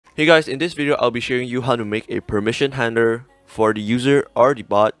Hey guys, in this video I'll be showing you how to make a permission handler for the user or the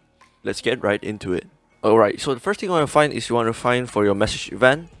bot. Let's get right into it. Alright, so the first thing you want to find is you want to find for your message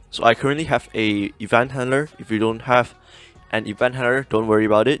event. So I currently have a event handler. If you don't have an event handler, don't worry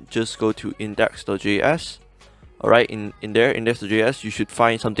about it. Just go to index.js. Alright, in there, index.js, you should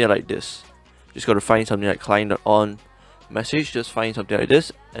find something like this. Just got to find something like client.on message. Just find something like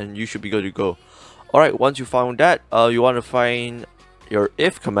this and you should be good to go. Alright, once you found that, you want to find your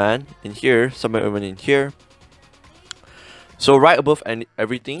if command in here, somewhere over in here. So right above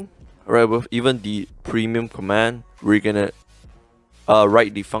everything, right above even the premium command, we're gonna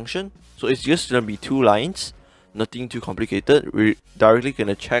write the function. So it's just gonna be 2 lines, nothing too complicated. We're directly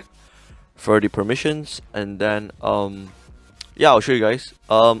gonna check for the permissions, and then yeah, I'll show you guys.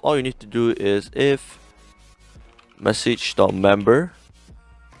 All you need to do is if message.member,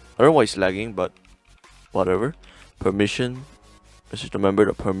 I don't know why it's lagging, but whatever, permission message.member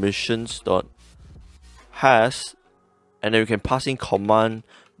the permissions dot has, and then you can pass in command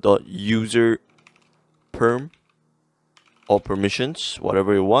dot user perm or permissions,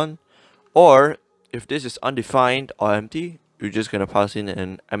 whatever you want. Or if this is undefined or empty, you're just gonna pass in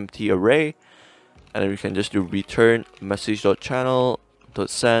an empty array, and then we can just do return message dot channel dot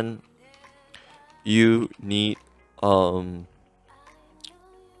send. You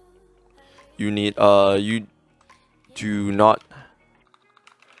do not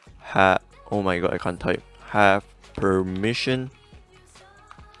have, oh my god, I can't type, have permission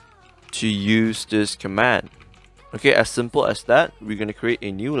to use this command. Okay, as simple as that. We're gonna create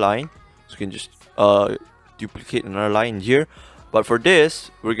a new line, so you can just duplicate another line here. But for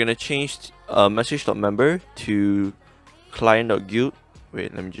this, we're gonna change message.member to client.guild.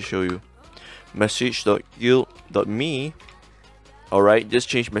 Wait, let me just show you. Message.guild.me. Alright, just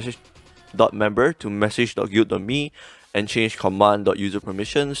change message.member to message.guild.me and change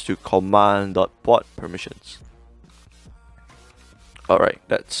command.userPermissions to command.botPermissions. Alright,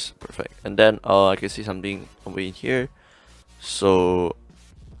 that's perfect. And then I can see something over in here. So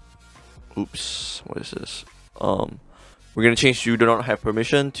oops, what is this? We're gonna change you do not have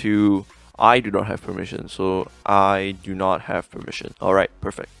permission to I do not have permission. So I do not have permission. Alright,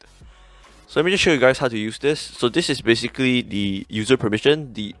 perfect. So let me just show you guys how to use this. So this is basically the user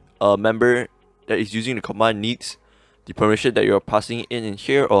permission. The member that is using the command needs the permission that you're passing in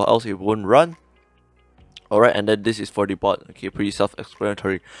here, or else it won't run. Alright, and then this is for the bot. Okay, pretty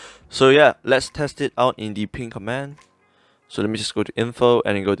self-explanatory. So yeah, let's test it out in the ping command. So let me just go to info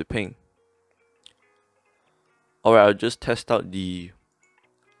and then go to ping. Alright, I'll just test out the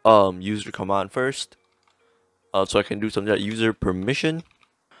user command first. So I can do something like user permission.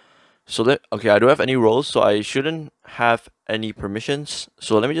 So okay, I don't have any roles, so I shouldn't have any permissions.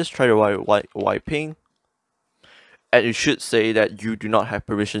 So let me just try to y ping. And it should say that you do not have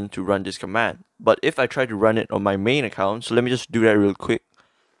permission to run this command. But if I try to run it on my main account, so let me just do that real quick.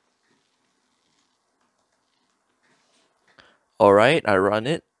 Alright, I run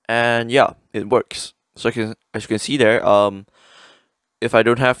it, and yeah, it works. So as you can see there, if I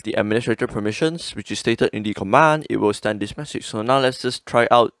don't have the administrator permissions, which is stated in the command, it will send this message. So now let's just try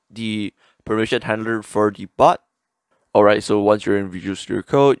out the permission handler for the bot. Alright, so once you're in Visual Studio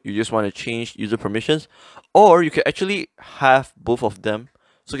Code, you just want to change user permissions, or you can actually have both of them.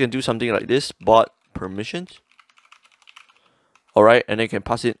 So you can do something like this, bot permissions. Alright, and then you can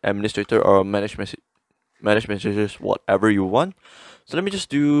pass in administrator or manage messages, whatever you want. So let me just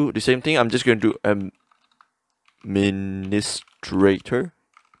do the same thing. I'm just going to do administrator.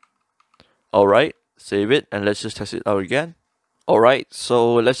 Alright, save it, and let's just test it out again. Alright,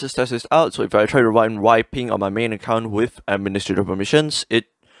 so let's just test this out. So if I try to run yping on my main account with administrator permissions, it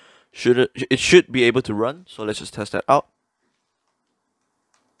should be able to run. So let's just test that out.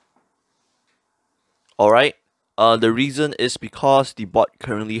 Alright, the reason is because the bot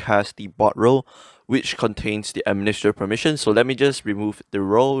currently has the bot role, which contains the administrator permission. So let me just remove the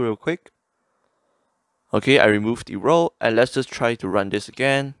role real quick. Okay, I removed the role, and let's just try to run this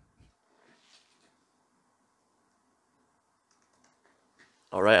again.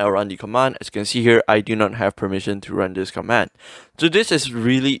 Alright, I'll run the command. As you can see here, I do not have permission to run this command. So this is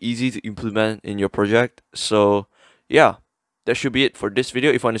really easy to implement in your project. So yeah, that should be it for this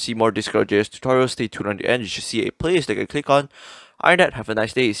video. If you want to see more Discord.js tutorials, stay tuned on the end. You should see a playlist that you can click on. Alright, have a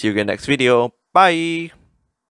nice day. See you again next video. Bye!